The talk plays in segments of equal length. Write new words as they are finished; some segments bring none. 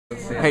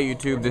Hey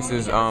YouTube, this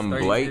is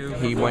Blake.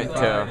 He went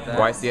to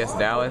YCS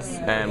Dallas,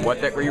 and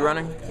what deck were you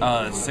running?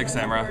 6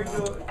 Samurai.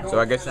 So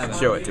I guess you should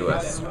show it to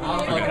us.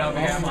 Okay.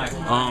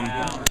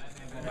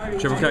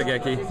 Triple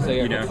Kageki,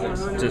 you know,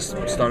 just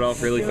start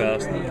off really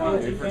fast.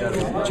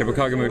 Triple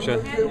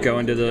Kagemusha, go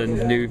into the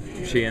new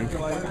Shien.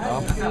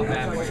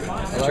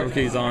 Triple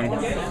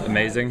Kizon,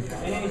 amazing. 2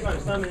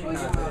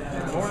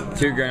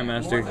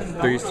 Grandmaster,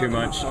 3's too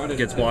much,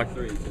 gets blocked.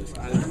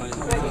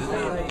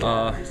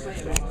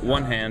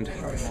 1 hand.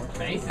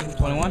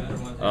 21?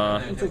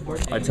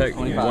 I take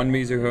 1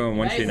 Mizuho and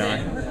 1 Shinai.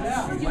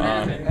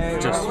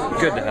 Just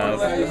good to have.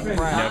 You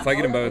know, if I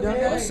get them both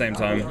at the same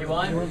time.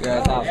 Yeah,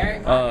 that's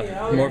awesome.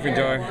 Morphing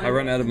Jar, I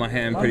run out of my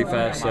hand pretty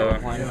fast, so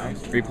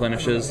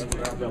replenishes.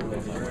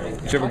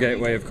 Triple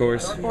Gateway, of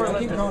course.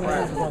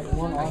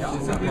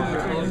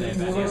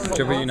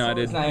 Triple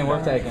United. It's not even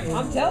worth taking.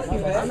 I'm telling you,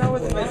 man.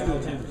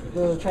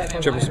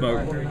 Triple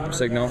Smoke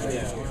Signal.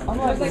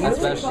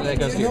 Especially that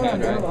goes too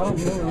bad,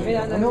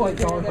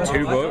 right?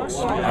 2 books.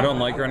 I don't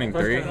like running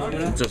 3.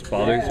 It just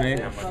bothers me.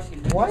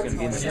 1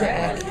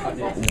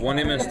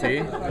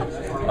 MST.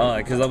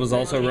 Because I was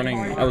also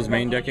running, I was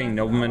main decking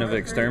Nobleman of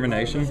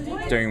Extermination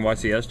during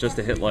YCS just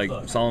to hit like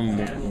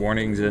Solemn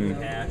Warnings and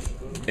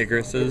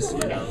Icaruses.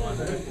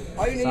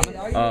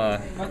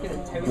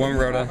 1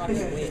 Rhoda.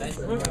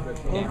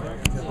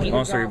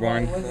 Monster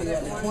Reborn.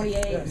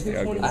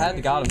 I had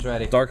the Golems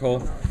ready. Dark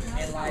Hole.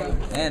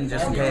 And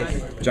just in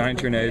case. Giant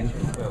Tornado.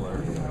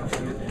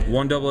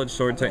 1 double-edged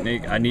sword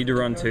technique. I need to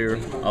run 2.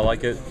 I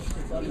like it.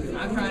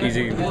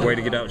 Easy way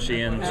to get out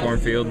Shien,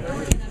 Swarmfield.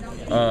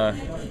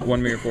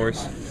 1 Mirror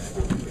Force.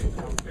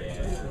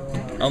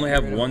 I only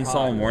have 1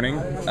 Solemn Warning.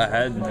 I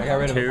had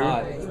 2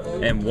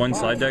 and 1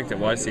 side deck at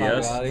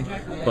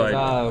YCS, but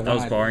I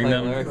was borrowing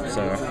them,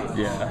 so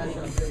yeah.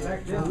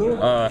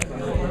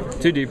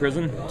 2 Deep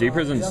Prison. Deep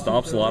Prison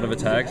stops a lot of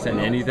attacks and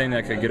anything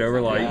that could get over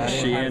like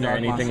Shien or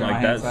anything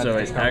like that, so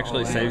it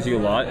actually saves you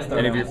a lot.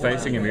 And if you're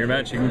facing a mirror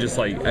match, you can just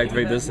like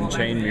activate this and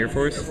chain Mirror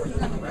Force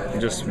and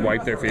just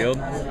wipe their field.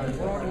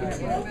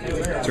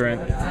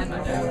 Torrent.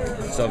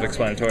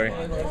 Self-explanatory.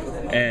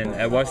 And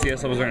at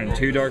YCS I was running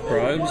 2 Dark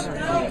Bribes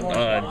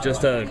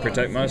just to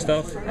protect my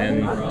stuff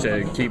and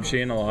to keep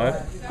Shien alive.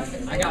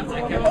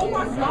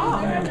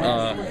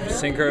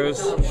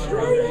 Synchros,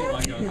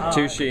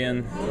 2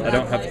 Shien, I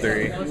don't have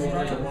 3.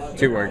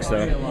 2 works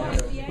though.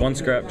 1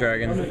 Scrap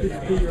Dragon.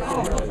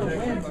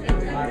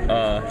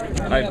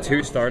 I have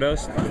 2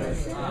 Stardust,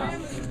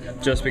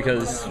 just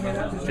because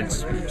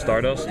it's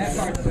Stardust.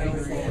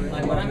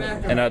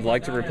 And I'd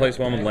like to replace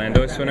 1 with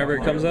Landos whenever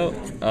it comes out.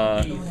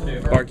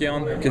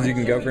 Archeon, because you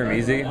can go for him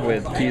easy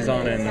with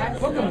Kizon and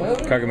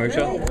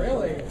Kagemusha.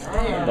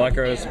 Black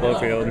Rose,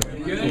 Blowfield.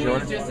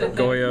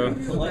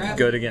 Goyo,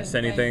 good against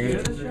anything.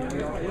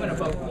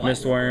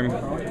 Mistworm,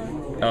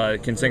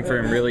 can sync for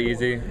him really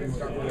easy.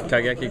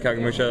 Kageki,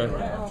 Kagemusha,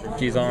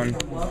 Kizon.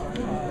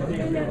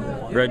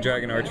 Red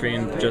Dragon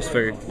Archfiend, just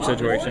for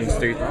situations,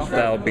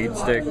 3-style beat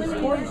stick.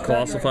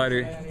 Colossal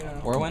Fighter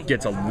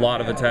gets a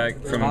lot of attack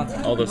from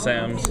all the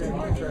Sams.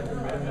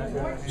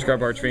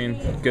 Scrub Archfiend,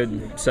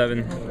 good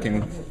 7,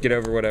 can get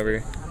over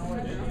whatever.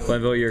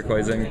 Glenville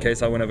Iroquois in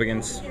case I went up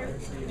against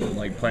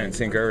like Plant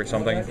Synchro or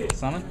something.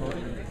 Summon?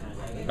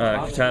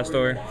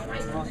 Catastor.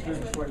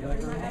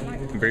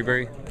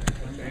 Breebury.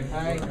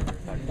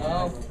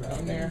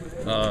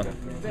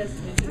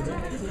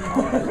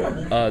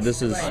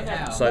 This is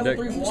side deck,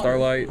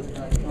 Starlight,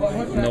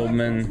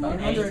 Nobleman,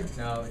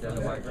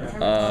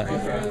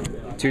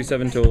 2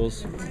 7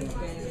 tools,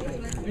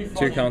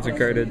 2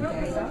 consecrated,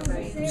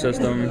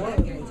 System,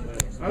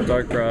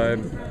 Dark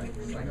Bribe,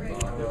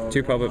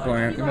 2 Puppet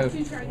Plant,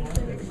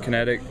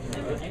 Kinetic,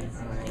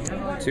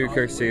 2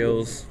 Curse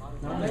Seals,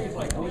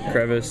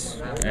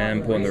 Crevice,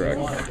 and Pulling the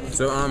Rug.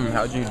 So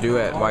how'd you do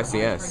at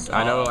YCS?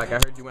 I know, like I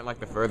heard you went like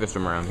the furthest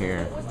from around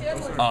here.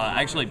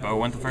 Actually, Bo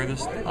went the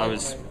furthest. I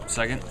was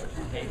 2nd.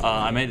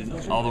 I made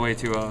it all the way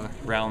to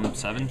round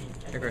 7.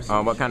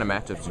 What kind of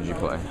matchups did you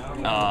play?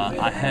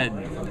 I had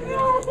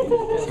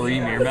 3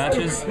 mirror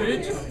matches,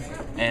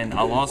 and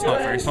I lost my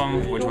first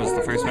one, which was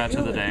the first match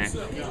of the day,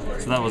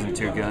 so that wasn't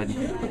too good.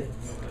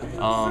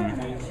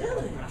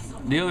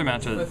 The other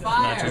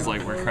matches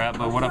like were crap,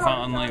 but what I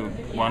finally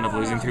wound up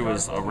losing to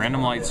was a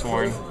random Light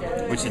Sworn,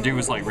 which the dude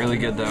was like really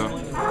good though,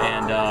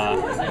 and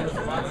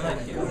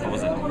what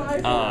was it?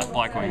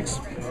 Black Wings.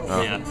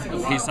 Oh. Yeah,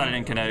 he started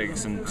in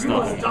kinetics and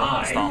stuff and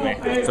stomped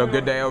me. So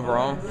good day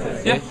overall?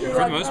 Yeah,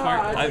 for the most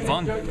part, I had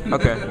fun.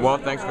 Okay, well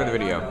thanks for the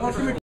video.